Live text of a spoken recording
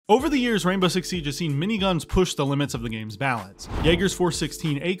Over the years, Rainbow Six Siege has seen miniguns push the limits of the game's balance. Jaeger's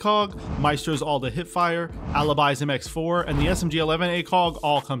 416 ACOG, Maestro's Alda Hipfire, Alibi's MX4, and the SMG-11 ACOG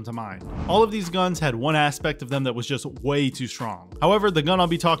all come to mind. All of these guns had one aspect of them that was just way too strong. However, the gun I'll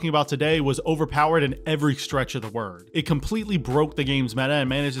be talking about today was overpowered in every stretch of the word. It completely broke the game's meta and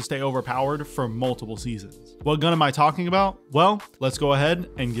managed to stay overpowered for multiple seasons. What gun am I talking about? Well, let's go ahead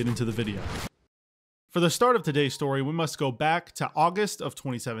and get into the video. For the start of today's story, we must go back to August of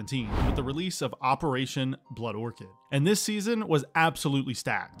 2017 with the release of Operation Blood Orchid. And this season was absolutely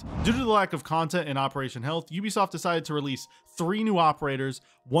stacked. Due to the lack of content in Operation Health, Ubisoft decided to release 3 new operators,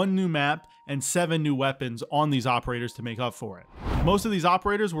 1 new map, and 7 new weapons on these operators to make up for it. Most of these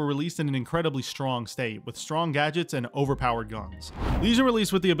operators were released in an incredibly strong state, with strong gadgets and overpowered guns. Legion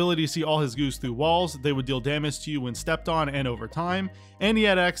released with the ability to see all his goose through walls, they would deal damage to you when stepped on and over time, and he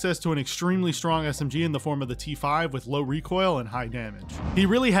had access to an extremely strong SMG in the form of the T5 with low recoil and high damage. He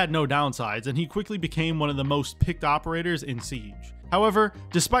really had no downsides, and he quickly became one of the most picked operators in Siege. However,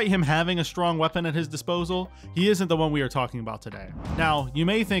 despite him having a strong weapon at his disposal, he isn't the one we are talking about today. Now, you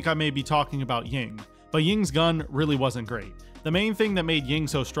may think I may be talking about Ying, but Ying's gun really wasn't great. The main thing that made Ying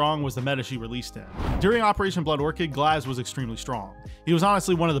so strong was the meta she released in. During Operation Blood Orchid, Glaz was extremely strong. He was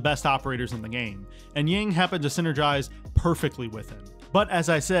honestly one of the best operators in the game, and Ying happened to synergize perfectly with him. But as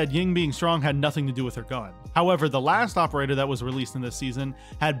I said, Ying being strong had nothing to do with her gun. However, the last operator that was released in this season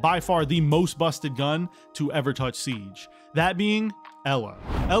had by far the most busted gun to ever touch Siege. That being Ela.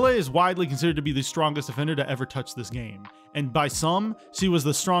 Ela is widely considered to be the strongest defender to ever touch this game, and by some, she was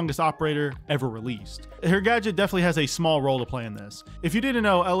the strongest operator ever released. Her gadget definitely has a small role to play in this. If you didn't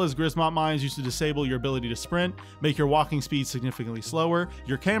know, Ela's Grismot mines used to disable your ability to sprint, make your walking speed significantly slower,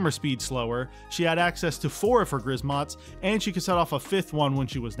 your camera speed slower, she had access to 4 of her Grismots, and she could set off a 5th one when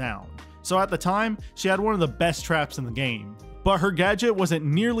she was down. So at the time, she had one of the best traps in the game. But her gadget wasn't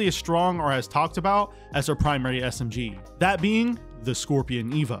nearly as strong or as talked about as her primary SMG, that being the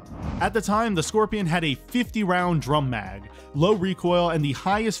Scorpion Eva. At the time, the Scorpion had a 50-round drum mag, low recoil, and the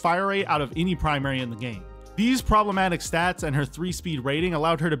highest fire rate out of any primary in the game. These problematic stats and her 3-speed rating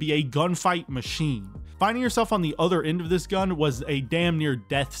allowed her to be a gunfight machine. Finding yourself on the other end of this gun was a damn near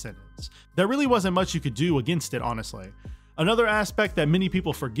death sentence. There really wasn't much you could do against it, honestly. Another aspect that many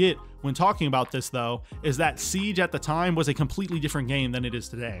people forget when talking about this though, is that Siege at the time was a completely different game than it is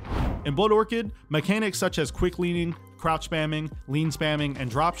today. In Blood Orchid, mechanics such as quick leaning, crouch spamming, lean spamming, and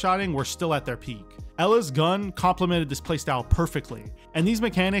drop shotting were still at their peak. Ela's gun complemented this playstyle perfectly, and these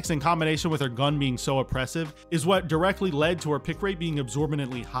mechanics in combination with her gun being so oppressive is what directly led to her pick rate being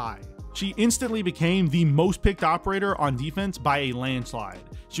absorbently high. She instantly became the most picked operator on defense by a landslide.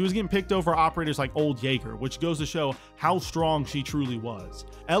 She was getting picked over operators like Old Jaeger, which goes to show how strong she truly was.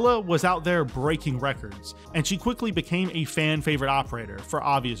 Ela was out there breaking records, and she quickly became a fan favorite operator for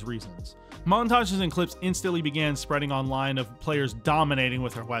obvious reasons. Montages and clips instantly began spreading online of players dominating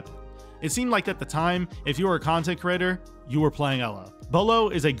with her weapon. It seemed like at the time, if you were a content creator, you were playing Ela. Bolo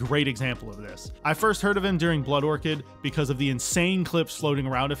is a great example of this. I first heard of him during Blood Orchid because of the insane clips floating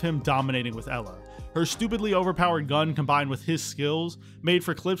around of him dominating with Ela. Her stupidly overpowered gun combined with his skills made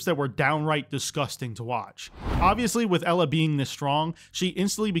for clips that were downright disgusting to watch. Obviously, with Ela being this strong, she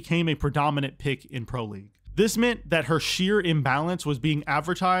instantly became a predominant pick in Pro League. This meant that her sheer imbalance was being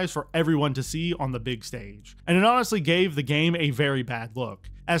advertised for everyone to see on the big stage, and it honestly gave the game a very bad look.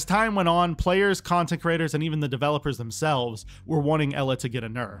 As time went on, players, content creators, and even the developers themselves were wanting Ela to get a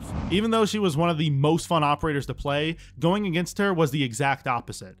nerf. Even though she was one of the most fun operators to play, going against her was the exact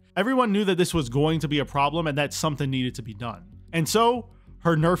opposite. Everyone knew that this was going to be a problem and that something needed to be done. And so,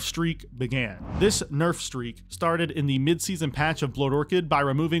 her nerf streak began. This nerf streak started in the mid-season patch of Blood Orchid by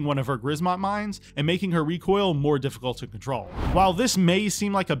removing one of her Grismot mines and making her recoil more difficult to control. While this may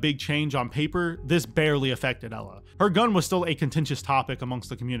seem like a big change on paper, this barely affected Ela. Her gun was still a contentious topic amongst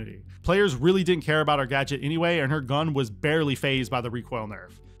the community. Players really didn't care about her gadget anyway, and her gun was barely fazed by the recoil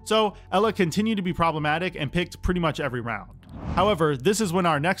nerf. So Ela continued to be problematic and picked pretty much every round. However, this is when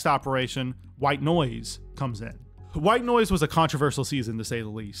our next operation, White Noise, comes in. White Noise was a controversial season to say the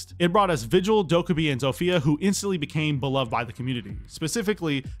least. It brought us Vigil, Dokubi, and Zofia, who instantly became beloved by the community.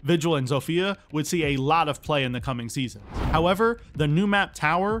 Specifically, Vigil and Zofia would see a lot of play in the coming seasons. However, the new map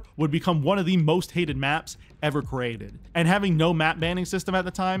Tower would become one of the most hated maps ever created, and having no map banning system at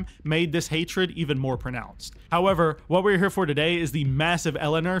the time made this hatred even more pronounced. However, what we're here for today is the massive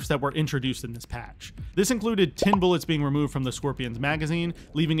Ela nerfs that were introduced in this patch. This included 10 bullets being removed from the Scorpion's magazine,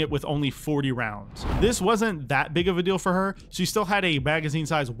 leaving it with only 40 rounds. This wasn't that big of a deal for her, she still had a magazine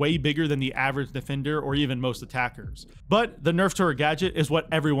size way bigger than the average defender or even most attackers. But the nerf to her gadget is what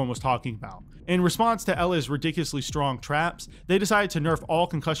everyone was talking about. In response to Ela's ridiculously strong traps, they decided to nerf all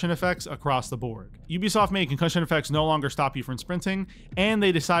concussion effects across the board. Ubisoft made concussion effects no longer stop you from sprinting, and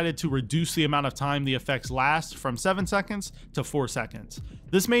they decided to reduce the amount of time the effects last from 7 seconds to 4 seconds.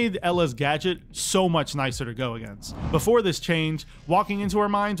 This made Ela's gadget so much nicer to go against. Before this change, walking into her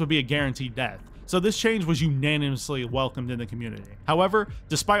mines would be a guaranteed death, so this change was unanimously welcomed in the community. However,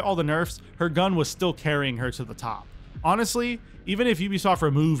 despite all the nerfs, her gun was still carrying her to the top. Honestly, even if Ubisoft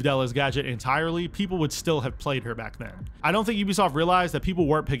removed Ela's gadget entirely, people would still have played her back then. I don't think Ubisoft realized that people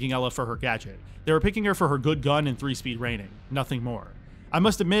weren't picking Ela for her gadget. They were picking her for her good gun and 3-speed rating, nothing more. I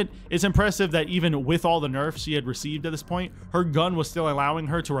must admit, it's impressive that even with all the nerfs she had received at this point, her gun was still allowing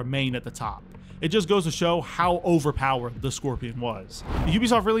her to remain at the top. It just goes to show how overpowered the Scorpion was.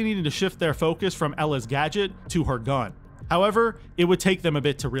 Ubisoft really needed to shift their focus from Ela's gadget to her gun. However, it would take them a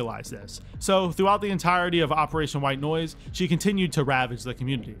bit to realize this. So throughout the entirety of Operation White Noise, she continued to ravage the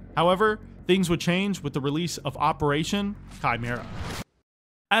community. However, things would change with the release of Operation Chimera.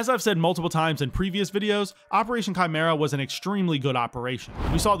 As I've said multiple times in previous videos, Operation Chimera was an extremely good operation.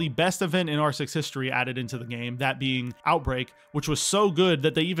 We saw the best event in R6 history added into the game, that being Outbreak, which was so good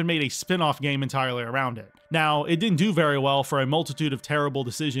that they even made a spin-off game entirely around it. Now, it didn't do very well for a multitude of terrible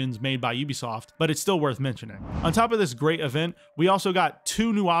decisions made by Ubisoft, but it's still worth mentioning. On top of this great event, we also got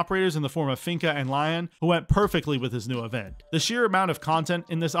 2 new operators in the form of Finka and Lion, who went perfectly with this new event. The sheer amount of content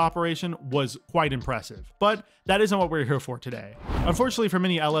in this operation was quite impressive, but that isn't what we're here for today. Unfortunately for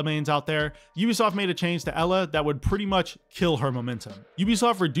many Ela mains out there, Ubisoft made a change to Ela that would pretty much kill her momentum.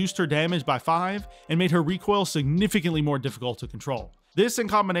 Ubisoft reduced her damage by 5 and made her recoil significantly more difficult to control. This, in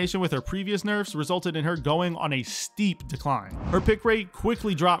combination with her previous nerfs, resulted in her going on a steep decline. Her pick rate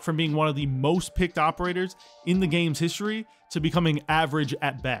quickly dropped from being one of the most picked operators in the game's history to becoming average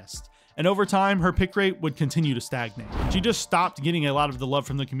at best. And over time, her pick rate would continue to stagnate. She just stopped getting a lot of the love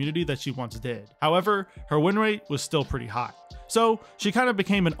from the community that she once did. However, her win rate was still pretty high. So she kind of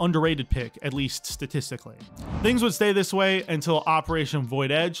became an underrated pick, at least statistically. Things would stay this way until Operation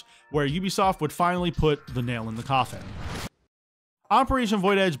Void Edge, where Ubisoft would finally put the nail in the coffin. Operation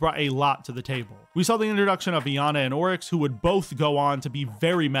Void Edge brought a lot to the table. We saw the introduction of Iana and Oryx, who would both go on to be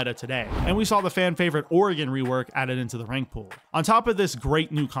very meta today, and we saw the fan favorite Oregon rework added into the rank pool. On top of this great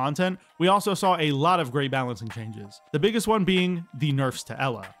new content, we also saw a lot of great balancing changes, the biggest one being the nerfs to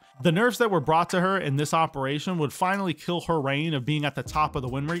Ela. The nerfs that were brought to her in this operation would finally kill her reign of being at the top of the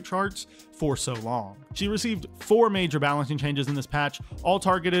win rate charts for so long. She received 4 major balancing changes in this patch, all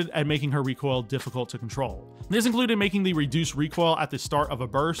targeted at making her recoil difficult to control. This included making the reduced recoil at the start of a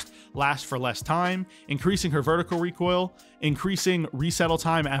burst last for less time, increasing her vertical recoil, increasing resettle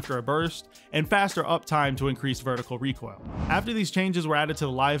time after a burst, and faster uptime to increase vertical recoil. After these changes were added to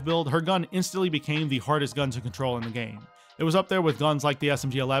the live build, her gun instantly became the hardest gun to control in the game. It was up there with guns like the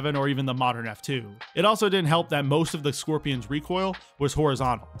SMG-11 or even the modern F2. It also didn't help that most of the Scorpion's recoil was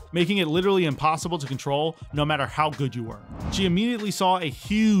horizontal, making it literally impossible to control no matter how good you were. She immediately saw a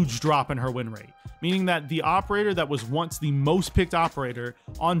huge drop in her win rate, meaning that the operator that was once the most picked operator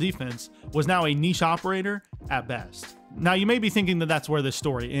on defense was now a niche operator at best. Now you may be thinking that that's where this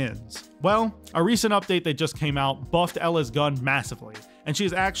story ends. Well, a recent update that just came out buffed Ela's gun massively, and she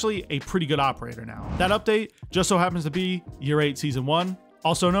is actually a pretty good operator now. That update just so happens to be Year 8 Season 1,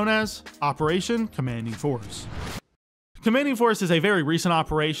 also known as Operation Commanding Force. Commanding Force is a very recent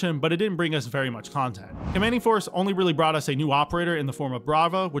operation, but it didn't bring us very much content. Commanding Force only really brought us a new operator in the form of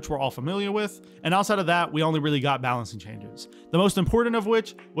Brava, which we're all familiar with, and outside of that, we only really got balancing changes. The most important of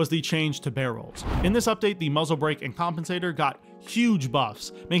which was the change to barrels. In this update, the muzzle brake and compensator got huge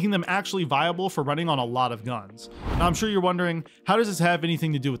buffs, making them actually viable for running on a lot of guns. Now I'm sure you're wondering, how does this have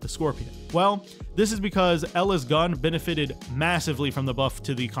anything to do with the Scorpion? Well, this is because Ela's gun benefited massively from the buff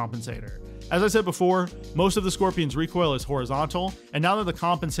to the compensator. As I said before, most of the Scorpion's recoil is horizontal, and now that the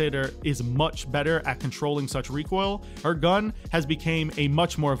compensator is much better at controlling such recoil, her gun has become a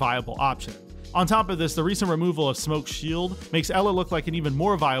much more viable option. On top of this, the recent removal of Smoke's shield makes Ela look like an even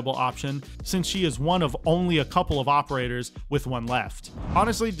more viable option, since she is one of only a couple of operators with one left.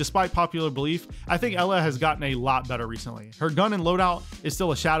 Honestly, despite popular belief, I think Ela has gotten a lot better recently. Her gun and loadout is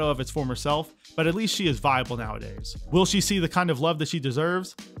still a shadow of its former self, but at least she is viable nowadays. Will she see the kind of love that she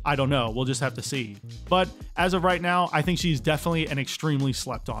deserves? I don't know, we'll just have to see. But as of right now, I think she's definitely an extremely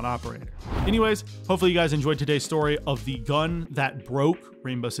slept on operator. Anyways, hopefully you guys enjoyed today's story of the gun that broke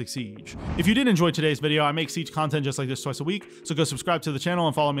Rainbow Six Siege. If you did enjoy today's video, I make Siege content just like this twice a week, so go subscribe to the channel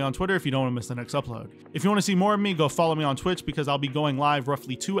and follow me on Twitter if you don't want to miss the next upload. If you want to see more of me, go follow me on Twitch because I'll be going live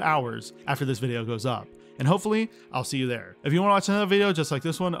roughly 2 hours after this video goes up. And hopefully, I'll see you there. If you want to watch another video just like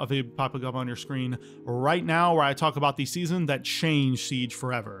this one, a video popping up on your screen right now where I talk about the season that changed Siege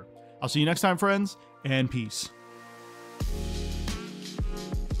forever. I'll see you next time, friends, and peace.